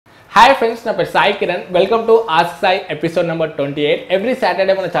Hi friends, na Sai Kiran. Welcome to Ask Sai episode number 28. Every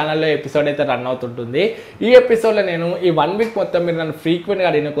Saturday మన ఛానల్లో episode అయితే run అవుతుంటుంది. ఈ ఎపిసోడ్లో నేను ఈ 1 వీక్ మొత్తం మీరు నన్ను ఫ్రీక్వెంట్గా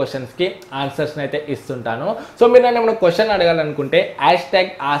అడిగిన క్వశ్చన్స్కి ఆన్సర్స్ని అయితే ఇస్తుంటాను. సో మీరు నన్ను ఏమైనా క్వశ్చన్ అడగాలనుకుంటే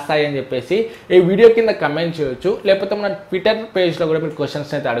 #AskSai అని చెప్పేసి ఈ వీడియో కింద కమెంట్ చేయొచ్చు. లేకపోతే మన ట్విట్టర్ పేజ్లో కూడా మీరు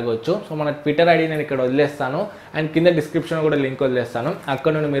క్వశ్చన్స్ అయితే అడగవచ్చు. సో మన ట్విట్టర్ ఐడి నేను ఇక్కడ వదిలేస్తాను అండ్ కింద డిస్క్రిప్షన్లో కూడా లింక్ వదిలేస్తాను.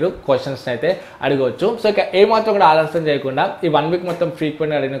 అక్కడ నుండి మీరు క్వశ్చన్స్ అయితే అడగవచ్చు. సో ఇక ఏమాత్రం కూడా ఆలస్యం చేయకుండా ఈ 1 వీక్ మొత్తం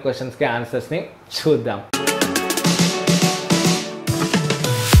ఫ్రీక్వెంట్గా అడిగిన క్వశ్చన్స్కి ఆన్సర్స్ని చూద్దాం.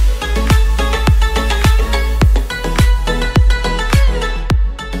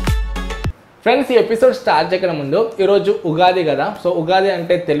 ఫ్రెండ్స్, ఈ ఎపిసోడ్ స్టార్ట్ చేయడం ముందు ఈరోజు ఉగాది కదా. సో ఉగాది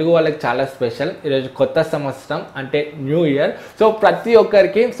అంటే తెలుగు వాళ్ళకి చాలా స్పెషల్. ఈరోజు కొత్త సంవత్సరం అంటే న్యూ ఇయర్. సో ప్రతి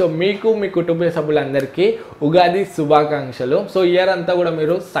ఒక్కరికి, సో మీకు మీ కుటుంబ సభ్యులందరికీ ఉగాది శుభాకాంక్షలు. సో ఇయర్ అంతా కూడా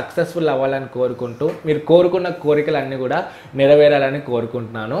మీరు సక్సెస్ఫుల్ అవ్వాలని కోరుకుంటూ మీరు కోరుకున్న కోరికలన్నీ కూడా నెరవేరాలని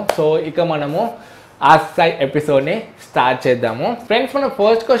కోరుకుంటున్నాను. సో ఇక మనము ఆస్క్ సాయి ఎపిసోడ్ని స్టార్ట్ చేద్దాము. ఫ్రెండ్స్, మనం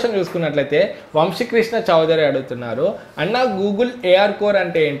ఫస్ట్ క్వశ్చన్ చూసుకున్నట్లయితే వంశీకృష్ణ చౌదరి అడుగుతున్నారు, అన్న గూగుల్ ఏఆర్ కోర్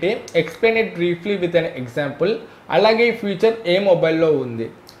అంటే ఏంటి? Explain it briefly with an example. అలాగే ఈ ఫీచర్ ఏ మొబైల్లో ఉంది?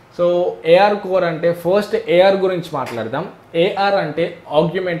 సో ఏఆర్ కోర్ అంటే ఫస్ట్ ఏఆర్ గురించి మాట్లాడదాం. ఏఆర్ అంటే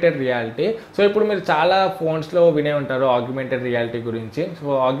ఆగ్యుమెంటెడ్ రియాలిటీ. సో ఇప్పుడు మీరు చాలా ఫోన్స్లో వినే ఉంటారు ఆగ్యుమెంటెడ్ రియాలిటీ గురించి. సో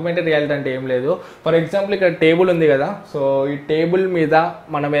ఆగ్యుమెంటెడ్ రియాలిటీ అంటే ఏం లేదు. ఫర్ ఎగ్జాంపుల్ ఇక్కడ టేబుల్ ఉంది కదా. సో ఈ టేబుల్ మీద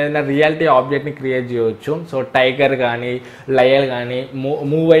మనం ఏదైనా రియాలిటీ ఆబ్జెక్ట్ని క్రియేట్ చేయవచ్చు. సో టైగర్ కానీ, లయన్ కానీ,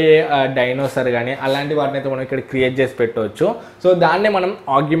 మూవ్ అయ్యే డైనోసర్ కానీ అలాంటి వాటిని అయితే మనం ఇక్కడ క్రియేట్ చేసి పెట్టవచ్చు. సో దాన్నే మనం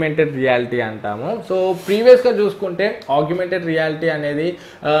ఆగ్యుమెంటెడ్ రియాలిటీ అంటాము. సో ప్రీవియస్గా చూసుకుంటే ఆగ్యుమెంటెడ్ రియాలిటీ అనేది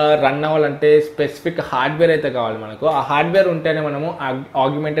రన్ అవ్వాలంటే స్పెసిఫిక్ హార్డ్వేర్ అయితే కావాలి మనకు. ఆ హార్డ్వేర్ ఉంటేనే మనము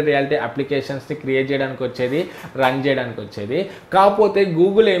ఆగ్యుమెంటెడ్ రియాలిటీ అప్లికేషన్స్ని క్రియేట్ చేయడానికి వచ్చేది, రన్ చేయడానికి వచ్చేది. కాకపోతే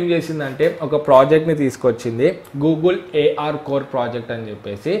గూగుల్ ఏం చేసిందంటే ఒక ప్రాజెక్ట్ని తీసుకొచ్చింది, గూగుల్ ఏఆర్ కోర్ ప్రాజెక్ట్ అని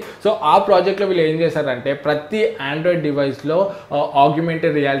చెప్పేసి. సో ఆ ప్రాజెక్ట్లో వీళ్ళు ఏం చేశారంటే ప్రతి ఆండ్రాయిడ్ డివైస్లో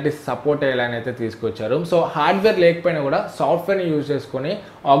ఆగ్యుమెంటెడ్ రియాలిటీ సపోర్ట్ అయ్యేలాని అయితే తీసుకొచ్చారు. సో హార్డ్వేర్ లేకపోయినా కూడా సాఫ్ట్వేర్ని యూజ్ చేసుకొని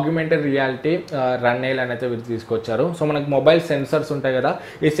ఆగ్యుమెంటెడ్ రియాలిటీ రన్ అయ్యేలాని అయితే వీళ్ళు తీసుకొచ్చారు. సో మనకు మొబైల్ సెన్సర్స్ ఉంటాయి కదా,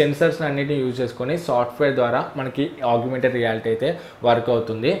 ఈ సెన్సర్స్ అన్నిటిని యూజ్ చేసుకొని సాఫ్ట్వేర్ ద్వారా మనకి ఆగ్యుమెంటెడ్ రియాలిటీ అయితే వర్క్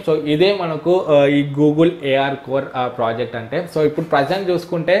అవుతుంది. సో ఇదే మనకు ఈ గూగుల్ ఏఆర్ కోర్ ప్రాజెక్ట్ అంటే. సో ఇప్పుడు ప్రజెంట్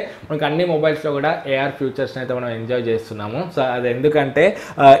చూసుకుంటే మనకు అన్ని మొబైల్స్లో కూడా ఏఆర్ ఫ్యూచర్స్ని అయితే మనం ఎంజాయ్ చేస్తున్నాము. సో అది ఎందుకంటే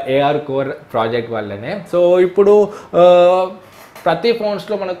ఏఆర్ కోర్ ప్రాజెక్ట్ వల్లనే. సో ఇప్పుడు ప్రతి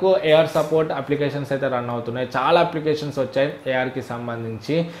ఫోన్స్లో మనకు ఏఆర్ సపోర్ట్ అప్లికేషన్స్ అయితే రన్ అవుతున్నాయి. చాలా అప్లికేషన్స్ వచ్చాయి ఏఆర్కి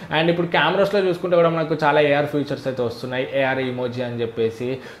సంబంధించి. అండ్ ఇప్పుడు కెమెరాస్లో చూసుకుంటే కూడా మనకు చాలా ఏఆర్ ఫీచర్స్ అయితే వస్తున్నాయి. ఏఆర్ ఇమోజీ అని చెప్పేసి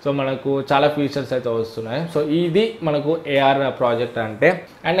సో మనకు చాలా ఫీచర్స్ అయితే వస్తున్నాయి. సో ఇది మనకు ఏఆర్ ప్రాజెక్ట్ అంటే.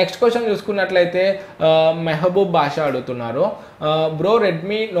 అండ్ నెక్స్ట్ క్వశ్చన్ చూసుకున్నట్లయితే మెహబూబ్ బాషా అడుగుతున్నారు, bro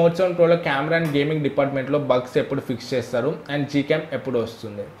Redmi note 7 ప్రోలో camera and gaming డిపార్ట్మెంట్లో బగ్స్ ఎప్పుడు ఫిక్స్ చేస్తారు అండ్ జీక్యామ్ ఎప్పుడు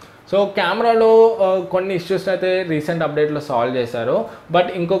వస్తుంది? సో కెమెరాలో కొన్ని ఇష్యూస్ అయితే రీసెంట్ అప్డేట్లో సాల్వ్ చేశారు. బట్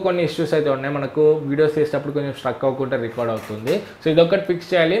ఇంకో కొన్ని ఇష్యూస్ అయితే ఉన్నాయి. మనకు వీడియోస్ చేసేటప్పుడు కొంచెం స్ట్రక్ అవ్వకుండా రికార్డ్ అవుతుంది. సో ఇదొకటి ఫిక్స్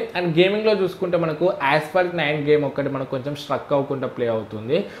చేయాలి. అండ్ గేమింగ్లో చూసుకుంటే మనకు Asphalt 9 గేమ్ ఒకటి మనకు కొంచెం స్ట్రక్ అవ్వకుండా ప్లే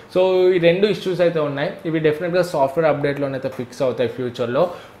అవుతుంది. సో ఈ రెండు ఇష్యూస్ అయితే ఉన్నాయి. ఇవి డెఫినెట్గా సాఫ్ట్వేర్ అప్డేట్లోనైతే ఫిక్స్ అవుతాయి ఫ్యూచర్లో.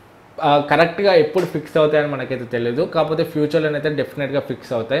 కరెక్ట్గా ఎప్పుడు ఫిక్స్ అవుతాయని మనకైతే తెలియదు. కాకపోతే ఫ్యూచర్లోనైతే డెఫినెట్గా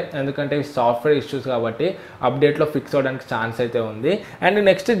ఫిక్స్ అవుతాయి. ఎందుకంటే ఇవి సాఫ్ట్వేర్ ఇష్యూస్ కాబట్టి అప్డేట్లో ఫిక్స్ అవ్వడానికి ఛాన్స్ అయితే ఉంది. అండ్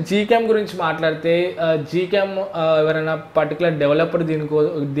నెక్స్ట్ జీక్యామ్ గురించి మాట్లాడితే జీక్యామ్ ఎవరైనా పర్టికులర్ డెవలపర్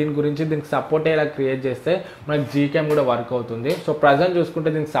దీని గురించి దీనికి సపోర్ట్ అయ్యేలా క్రియేట్ చేస్తే మనకి జీక్యామ్ కూడా వర్క్ అవుతుంది. సో ప్రజెంట్ చూసుకుంటే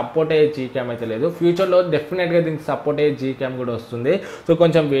దీనికి సపోర్ట్ అయ్యే జీక్యామ్ అయితే లేదు. ఫ్యూచర్లో డెఫినెట్గా దీనికి సపోర్ట్ అయ్యే జీక్యామ్ కూడా వస్తుంది. సో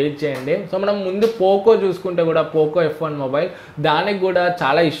కొంచెం వెయిట్ చేయండి. సో మనం ముందు పోకో చూసుకుంటే కూడా పోకో F1 మొబైల్, దానికి కూడా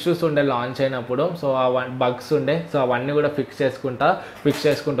చాలా ఇష్యూస్ ఉండే లాంచ్ అయినప్పుడు. సో ఆ బగ్స్ ఉండే. సో అవన్నీ కూడా ఫిక్స్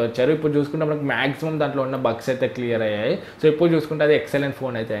చేసుకుంటూ వచ్చారు. ఇప్పుడు చూసుకుంటే మనకు మ్యాక్సిమం దాంట్లో ఉన్న బగ్స్ అయితే క్లియర్ అయ్యాయి. సో ఇప్పుడు చూసుకుంటే అది ఎక్సలెంట్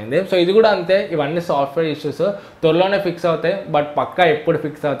ఫోన్ అయితే అయింది. సో ఇది కూడా అంతే. ఇవన్నీ సాఫ్ట్వేర్ ఇష్యూస్ త్వరలోనే ఫిక్స్ అవుతాయి. బట్ పక్కా ఎప్పుడు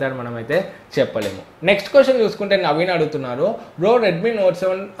ఫిక్స్ అవుతాయని మనం అయితే చెప్పలేము. నెక్స్ట్ క్వశ్చన్ చూసుకుంటే నవీన్ అడుగుతున్నారు, bro Redmi note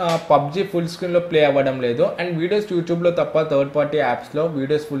 7 PUBG full స్క్రీన్లో ప్లే అవ్వడం లేదు అండ్ వీడియోస్ యూట్యూబ్లో తప్ప థర్డ్ పార్టీ యాప్స్లో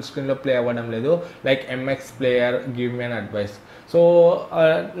వీడియోస్ ఫుల్ స్క్రీన్లో ప్లే అవ్వడం లేదు, like MX player, give me an advice. So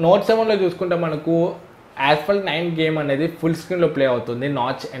note 7లో చూసుకుంటే మనకు Asphalt 9 గేమ్ అనేది ఫుల్ స్క్రీన్లో ప్లే అవుతుంది,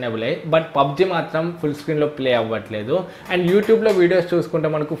 నాచ్ ఎనేబుల్ అయ్యి. బట్ పబ్జీ మాత్రం ఫుల్ స్క్రీన్లో ప్లే అవ్వట్లేదు. అండ్ యూట్యూబ్లో వీడియోస్ చూసుకుంటే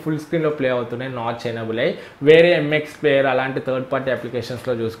మనకు ఫుల్ స్క్రీన్లో ప్లే అవుతున్నాయి, నాచ్ ఎనేబుల్ అయ్యి. వేరే MX ప్లేయర్ అలాంటి థర్డ్ పార్టీ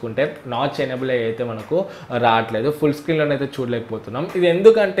అప్లికేషన్స్లో చూసుకుంటే నాచ్ ఎనేబుల్ అయ్యి అయితే మనకు రావట్లేదు, ఫుల్ స్క్రీన్లోనైతే చూడలేకపోతున్నాం. ఇది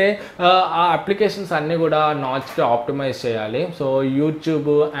ఎందుకంటే ఆ అప్లికేషన్స్ అన్నీ కూడా నాచ్కి ఆప్టిమైజ్ చేయాలి. సో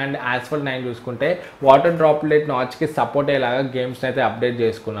యూట్యూబ్ అండ్ Asphalt 9 చూసుకుంటే వాటర్ డ్రాప్లెట్ నాచ్కి సపోర్ట్ అయ్యేలాగా గేమ్స్ని అయితే అప్డేట్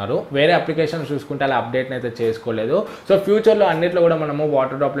చేసుకున్నారు. వేరే అప్లికేషన్స్ చూసుకుంటే అలా అప్డేట్ అప్డేట్ని అయితే చేసుకోలేదు. సో ఫ్యూచర్లో అన్నిట్లో కూడా మనము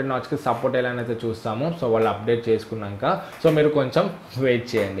వాటర్ డ్రాప్లెట్ నాచ్కి సపోర్ట్ అయ్యేలాని అయితే చూస్తాము. సో వాళ్ళు అప్డేట్ చేసుకున్నాక సో మీరు కొంచెం వెయిట్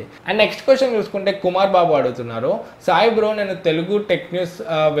చేయండి. అండ్ నెక్స్ట్ క్వశ్చన్ చూసుకుంటే కుమార్ బాబు అడుగుతున్నారు, సాయి బ్రో నేను తెలుగు టెక్ న్యూస్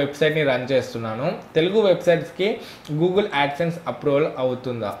వెబ్సైట్ని రన్ చేస్తున్నాను, తెలుగు వెబ్సైట్స్కి గూగుల్ యాడ్సెన్స్ అప్రూవల్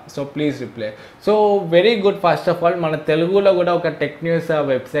అవుతుందా? So please reply. So very good. First of all మన తెలుగులో కూడా ఒక టెక్ న్యూస్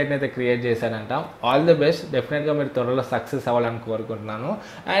వెబ్సైట్ని అయితే క్రియేట్ చేశానంట. All the best. డెఫినెట్గా మీరు త్వరలో సక్సెస్ అవ్వాలని కోరుకుంటున్నాను.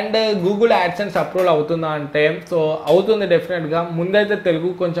 అండ్ గూగుల్ యాడ్సెన్స్ అప్రూవల్ అవుతుందా అంటే సో అవుతుంది డెఫినెట్గా. ముందైతే తెలుగు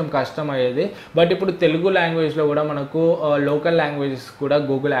కొంచెం కష్టం అయ్యేది, బట్ ఇప్పుడు తెలుగు లాంగ్వేజ్లో కూడా మనకు లోకల్ లాంగ్వేజెస్ కూడా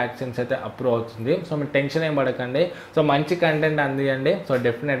గూగుల్ యాడ్సెన్స్ అయితే అప్రూవ్ అవుతుంది. సో మీరు టెన్షన్ ఏం పడకండి. సో మంచి కంటెంట్ అందియండి. సో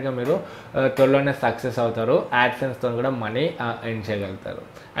డెఫినెట్గా మీరు త్వరలోనే సక్సెస్ అవుతారు. యాడ్సెన్స్తో కూడా మనీ ఎర్న్ చేయగలుగుతారు.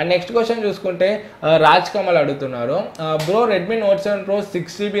 అండ్ నెక్స్ట్ క్వశ్చన్ చూసుకుంటే రాజ్ కమల్ అడుగుతున్నారు, bro Redmi note 7 Pro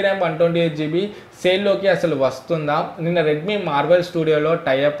 6GB RAM 128GB సేల్లోకి అసలు వస్తుందా? నిన్న రెడ్మీ మార్వెల్ స్టూడియోలో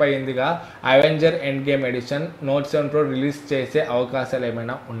tie up అయ్యిందిగా, Avenger end game edition note 7 Pro release చేసే అవకాశాలు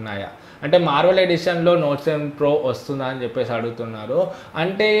ఏమైనా ఉన్నాయా? అంటే మార్వెల్ ఎడిషన్లో నోట్ 7 Pro వస్తుందా అని చెప్పేసి అడుగుతున్నారు.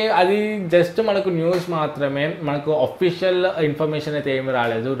 అంటే అది జస్ట్ మనకు న్యూస్ మాత్రమే, మనకు అఫీషియల్ ఇన్ఫర్మేషన్ అయితే ఏమి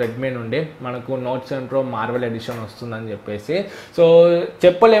రాలేదు రెడ్మీ నుండి మనకు నోట్ 7 Pro మార్వెల్ ఎడిషన్ వస్తుందని చెప్పేసి. సో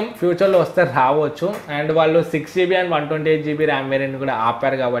చెప్పలేం, ఫ్యూచర్లో వస్తే రావచ్చు. అండ్ వాళ్ళు 6GB and 128GB RAM variant కూడా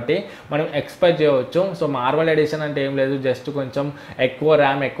ఆపారు కాబట్టి మనం ఎక్స్పెక్ట్ చేయవచ్చు. సో మార్వెల్ ఎడిషన్ అంటే ఏం లేదు, జస్ట్ కొంచెం ఎక్కువ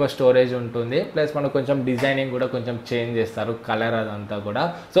ర్యామ్ ఎక్కువ స్టోరేజ్ ఉంటుంది, ప్లస్ మనకు కొంచెం డిజైనింగ్ కూడా కొంచెం చేంజ్ చేస్తారు, కలర్ అదంతా కూడా.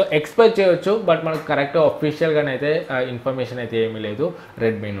 సో ఎక్స్పెక్ట్ చేయొచ్చు, బట్ మనకు కరెక్ట్ అఫీషియల్గానైతే ఇన్ఫర్మేషన్ అయితే ఏమీ లేదు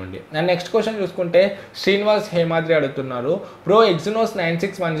రెడ్మీ నుండి. అండ్ నెక్స్ట్ క్వశ్చన్ చూసుకుంటే శ్రీనివాస్ హేమాద్రి అడుగుతున్నారు, bro Exynos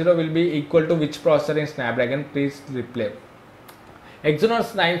 9610 will be equal to which processor in Snapdragon, please reply.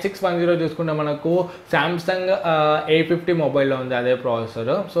 Exynos 9610 చూసుకుంటే మనకు సామ్సంగ్ A50 మొబైల్లో ఉంది అదే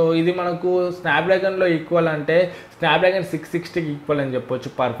ప్రాసెసర్. సో ఇది మనకు స్నాప్డ్రాగన్లో ఈక్వల్ అంటే స్నాప్డ్రాగన్ 660కి ఈక్వల్ అని చెప్పొచ్చు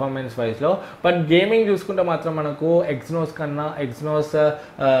పర్ఫార్మెన్స్ వైజ్లో. బట్ గేమింగ్ చూసుకుంటే మాత్రం మనకు ఎగ్జినోస్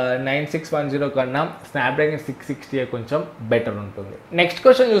 9610 కన్నా స్నాప్డ్రాగన్ 660 కొంచెం బెటర్ ఉంటుంది. నెక్స్ట్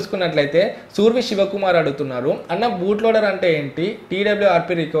క్వశ్చన్ చూసుకున్నట్లయితే సూర్వి శివకుమార్ అడుగుతున్నారు, అన్న బూట్ లోడర్ అంటే ఏంటి,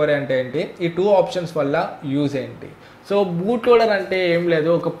 TWRP రికవరీ అంటే ఏంటి, ఈ 2 ఆప్షన్స్ వల్ల యూజ్ ఏంటి? సో బూట్ లోడర్ అంటే ఏం లేదు,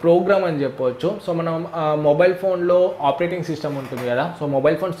 ఒక ప్రోగ్రామ్ అని చెప్పవచ్చు. సో మనం మొబైల్ ఫోన్లో ఆపరేటింగ్ సిస్టమ్ ఉంటుంది కదా, సో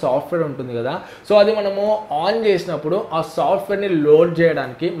మొబైల్ ఫోన్ సాఫ్ట్వేర్ ఉంటుంది కదా, సో అది మనము ఆన్ చేసినప్పుడు ఆ సాఫ్ట్వేర్ని లోడ్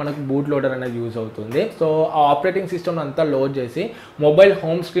చేయడానికి మనకు బూట్ లోడర్ అనేది యూజ్ అవుతుంది. సో ఆ ఆపరేటింగ్ సిస్టమ్ అంతా లోడ్ చేసి మొబైల్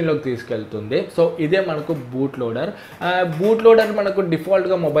హోమ్ స్క్రీన్లోకి తీసుకెళ్తుంది. సో ఇదే మనకు బూట్ లోడర్. బూట్ లోడర్ మనకు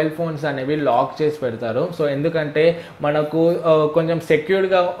డిఫాల్ట్గా మొబైల్ ఫోన్స్ అనేవి లాక్ చేసి పెడతారు. సో ఎందుకంటే మనకు కొంచెం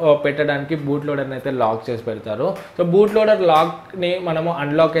సెక్యూర్డ్గా పెట్టడానికి బూట్ లోడర్ని అయితే లాక్ చేసి పెడతారు. సో బూట్ లోడర్ లాక్ని మనము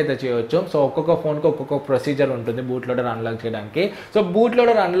అన్లాక్ అయితే చేయవచ్చు. సో ఒక్కొక్క ఫోన్కి ఒక్కొక్క ప్రొసీజర్ ఉంటుంది బూట్ లోడర్ అన్లాక్ చేయడానికి. సో బూట్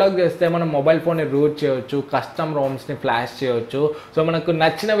లోడర్ అన్లాక్ చేస్తే మనం మొబైల్ ఫోన్ని రూట్ చేయవచ్చు, కస్టమ్ రోమ్స్ని ఫ్లాష్ చేయవచ్చు, సో మనకు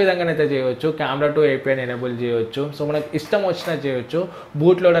నచ్చిన విధంగానైతే చేయవచ్చు, కెమెరా టు APIని ఎనేబుల్ చేయవచ్చు. సో మనకు ఇష్టం వచ్చినా చేయవచ్చు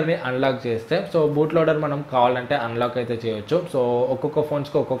బూట్ లోడర్ని అన్లాక్ చేస్తే. సో బూట్ లోడర్ మనం కావాలంటే అన్లాక్ అయితే చేయవచ్చు. సో ఒక్కొక్క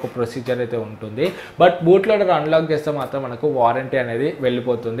ఫోన్స్కి ఒక్కొక్క ప్రొసీజర్ అయితే ఉంటుంది. బట్ బూట్ లోడర్ అన్లాక్ చేస్తే మాత్రం మనకు వారంటీ అనేది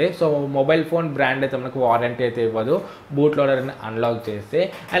వెళ్ళిపోతుంది. సో మొబైల్ ఫోన్ బ్రాండ్ అయితే మనకు వారంటీ అయితే ఇవ్వదు బూట్ లోడర్ని అన్లాక్ చేస్తే.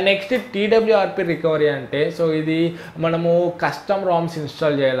 అండ్ నెక్స్ట్ TWRP రికవరీ అంటే సో ఇది మనము కస్టమ్ రామ్స్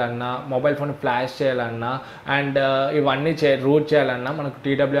ఇన్స్టాల్ చేయాలన్నా, మొబైల్ ఫోన్ ఫ్లాష్ చేయాలన్నా, అండ్ ఇవన్నీ రూట్ చేయాలన్నా మనకు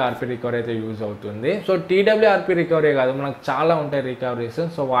TWRP రికవరీ అయితే యూజ్ అవుతుంది. సో TWRP రికవరీ కాదు, మనకు చాలా ఉంటాయి రికవరీస్.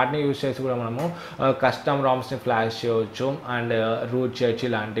 సో వాటిని యూజ్ చేసి కూడా మనము కస్టమ్ రామ్స్ని ఫ్లాష్ చేయవచ్చు అండ్ రూట్ చేయొచ్చు,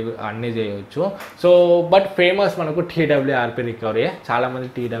 ఇలాంటివి అన్నీ చేయవచ్చు. సో బట్ ఫేమస్ మనకు TWRP రికవరీ, చాలామంది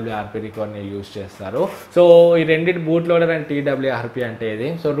TWRP రికవరీని యూజ్ చేస్తారు. సో ఈ రెండింటి బూట్ లోడర్ అండ్ TWRP అంటే ఇది.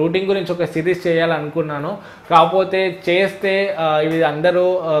 సో రూటింగ్ గురించి ఒక సిరీస్ చేయాలనుకున్నాను, కాకపోతే చేస్తే ఇవి అందరూ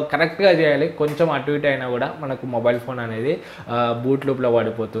కరెక్ట్గా చేయాలి. కొంచెం అటు ఇటు అయినా కూడా మనకు మొబైల్ ఫోన్ అనేది బూట్ లూప్లో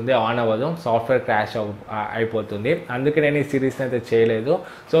పడిపోతుంది, ఆన్ అవ్వదు, సాఫ్ట్వేర్ క్రాష్ అయిపోతుంది. అందుకే నేను ఈ సిరీస్ని అయితే చేయలేదు.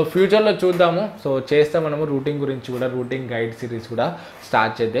 సో ఫ్యూచర్లో చూద్దాము. సో చేస్తే మనము రూటింగ్ గురించి కూడా రూటింగ్ గైడ్ సిరీస్ కూడా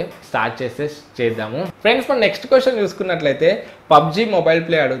స్టార్ట్ చేస్తే చేద్దాము. ఫ్రెండ్స్ మన నెక్స్ట్ క్వశ్చన్ చూసుకున్నట్లయితే PUBG మొబైల్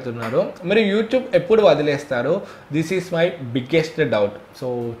ప్లే అడుగుతున్నారు, మీరు యూట్యూబ్ ఎప్పుడు వదిలేస్తారు, this is my biggest doubt. So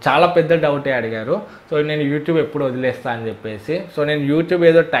చాలా పెద్ద డౌటే అడిగారు. సో నేను యూట్యూబ్ ఎప్పుడు వదిలేస్తా అని చెప్పేసి. సో నేను యూట్యూబ్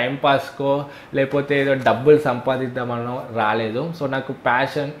ఏదో టైంపాస్కో లేకపోతే ఏదో డబ్బులు సంపాదిద్దామనో రాలేదు. సో నాకు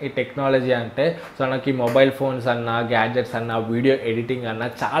ప్యాషన్ ఈ టెక్నాలజీ అంటే. సో నాకు ఈ మొబైల్ ఫోన్స్ అన్నా, గ్యాడ్జెట్స్ అన్నా, వీడియో ఎడిటింగ్ అన్నా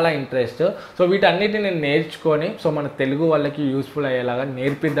చాలా ఇంట్రెస్ట్. సో వీటన్నిటిని నేను నేర్చుకొని సో మన తెలుగు వాళ్ళకి యూస్ఫుల్ అయ్యేలాగా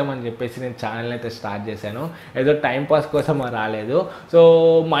నేర్పిద్దామని చెప్పేసి నేను ఛానల్ని అయితే స్టార్ట్ చేశాను. ఏదో టైంపాస్ కోసం రాలేదు. రాలేదు. సో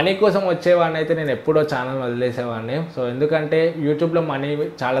మనీ కోసం వచ్చేవాడిని అయితే నేను ఎప్పుడో ఛానల్ వదిలేసేవాడిని. సో ఎందుకంటే యూట్యూబ్లో మనీ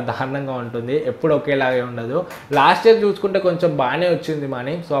చాలా దారుణంగా ఉంటుంది, ఎప్పుడు ఒకేలాగే ఉండదు. లాస్ట్ ఇయర్ చూసుకుంటే కొంచెం బాగానే వచ్చింది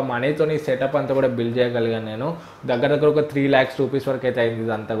మనీ. సో ఆ మనీతో సెటప్ అంతా కూడా బిల్డ్ చేయగలిగాను నేను. దగ్గర ఒక 3 lakhs రూపీస్ వరకు అయితే అయింది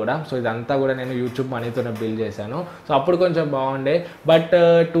ఇదంతా కూడా. సో ఇదంతా కూడా నేను యూట్యూబ్ మనీతోనే బిల్డ్ చేశాను. సో అప్పుడు కొంచెం బాగుండే. బట్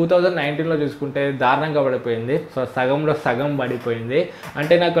 2019లో చూసుకుంటే దారుణంగా పడిపోయింది. సో సగంలో సగం పడిపోయింది.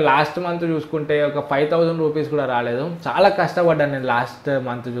 అంటే నాకు లాస్ట్ మంత్ చూసుకుంటే ఒక 5,000 రూపీస్ కూడా రాలేదు. చాలా కష్టపడ్డాను నేను లాస్ట్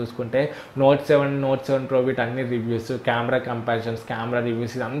మంత్ చూసుకుంటే. Note 7 Pro వీటన్ని reviews, camera comparisons, camera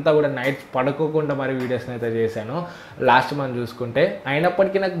reviews ఇదంతా కూడా నైట్స్ పడుకోకుండా మరి వీడియోస్ని అయితే చేశాను లాస్ట్ మంత్ చూసుకుంటే.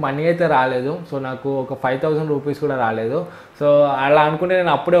 అయినప్పటికీ నాకు మనీ అయితే రాలేదు. సో నాకు ఒక 5,000 రూపీస్ కూడా రాలేదు. సో అలా అనుకుంటే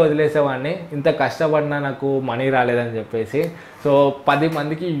నేను అప్పుడే వదిలేసేవాడిని, ఇంత కష్టపడినా నాకు మనీ రాలేదని చెప్పేసి. సో 10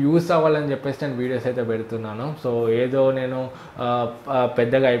 మందికి యూస్ అవ్వాలని చెప్పేసి నేను వీడియోస్ అయితే పెడుతున్నాను. సో ఏదో నేను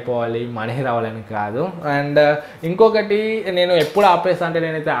పెద్దగా అయిపోవాలి, మనీ రావాలని కాదు. అండ్ ఇంకొకటి నేను ఎప్పుడు ఆపేస్తా అంటే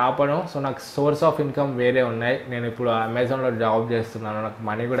నేనైతే ఆపను. సో నాకు సోర్స్ ఆఫ్ ఇన్కమ్ వేరే ఉన్నాయి. నేను ఇప్పుడు అమెజాన్లో జాబ్ చేస్తున్నాను, నాకు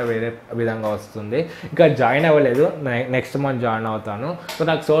మనీ కూడా వేరే విధంగా వస్తుంది. ఇంకా జాయిన్ అవ్వలేదు, నెక్స్ట్ మంత్ జాయిన్ అవుతాను. సో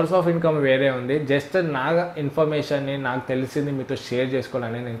నాకు సోర్స్ ఆఫ్ ఇన్కమ్ వేరే ఉంది. జస్ట్ నా ఇన్ఫర్మేషన్ని నాకు తెలిసింది మీతో షేర్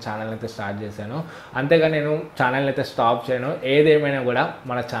చేసుకోవాలని నేను ఛానల్ అయితే స్టార్ట్ చేశాను. అంతేగా నేను ఛానల్ అయితే స్టాప్ చేయను. ఏదేమైనా కూడా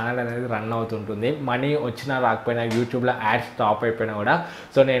మన ఛానల్ అనేది రన్ అవుతుంటుంది. మనీ వచ్చినా రాకపోయినా, యూట్యూబ్లో యాడ్స్ స్టాప్ అయిపోయినా కూడా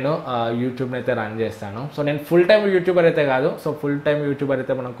సో నేను యూట్యూబ్ని అయితే రన్ చేస్తాను. సో నేను ఫుల్ టైం యూట్యూబర్ అయితే కాదు. సో ఫుల్ టైం యూట్యూబర్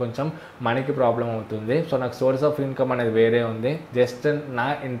అయితే మనకు కొంచెం మనీకి ప్రాబ్లం అవుతుంది. సో నాకు సోర్స్ ఆఫ్ ఇన్కమ్ అనేది వేరే ఉంది. జస్ట్ నా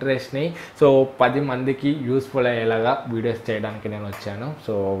ఇంట్రెస్ట్ని సో 10 మందికి యూస్ఫుల్ అయ్యేలాగా వీడియోస్ చేయడానికి నేను వచ్చాను.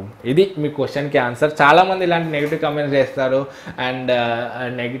 సో ఇది మీ క్వశ్చన్కి ఆన్సర్. చాలామంది ఇలాంటి నెగిటివ్ కామెంట్స్ చేస్తారు అండ్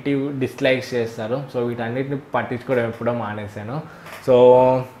నెగిటివ్ డిస్లైక్స్ చేస్తారు. సో వీటన్నిటిని పట్టించుకోవడం ఎప్పుడో మానేశాను. సో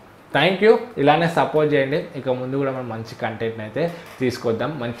థ్యాంక్ యూ, ఇలానే సపోర్ట్ చేయండి. ఇక ముందు కూడా మనం మంచి కంటెంట్ని అయితే తీసుకొద్దాం,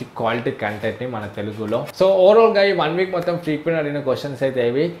 మంచి క్వాలిటీ కంటెంట్ని మన తెలుగులో. సో ఓవరాల్గా ఈ 1 వీక్ మొత్తం ఫ్రీక్వెంట్ అడిగిన క్వశ్చన్స్ అయితే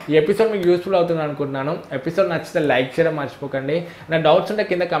ఇవి. ఈ ఎపిసోడ్ మీకు యూస్ఫుల్ అవుతుంది అనుకుంటున్నాను. ఎపిసోడ్ నచ్చితే లైక్ చేయడం మర్చిపోకండి. నా డౌట్స్ ఉంటే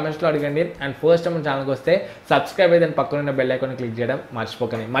కింద కమెంట్స్లో అడగండి. అండ్ ఫస్ట్ టైం మన ఛానల్కి వస్తే సబ్స్క్రైబ్ అయితే పక్కన ఉన్న బెల్ ఐకాన్ క్లిక్ చేయడం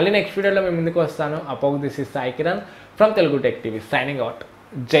మర్చిపోకండి. మళ్ళీ నెక్స్ట్ వీడియోలో మేము ముందుకు వస్తాను. అపోగ్ this is Sai Kiran from Telugu tech TV signing out.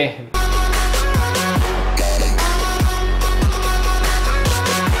 జై హింద్.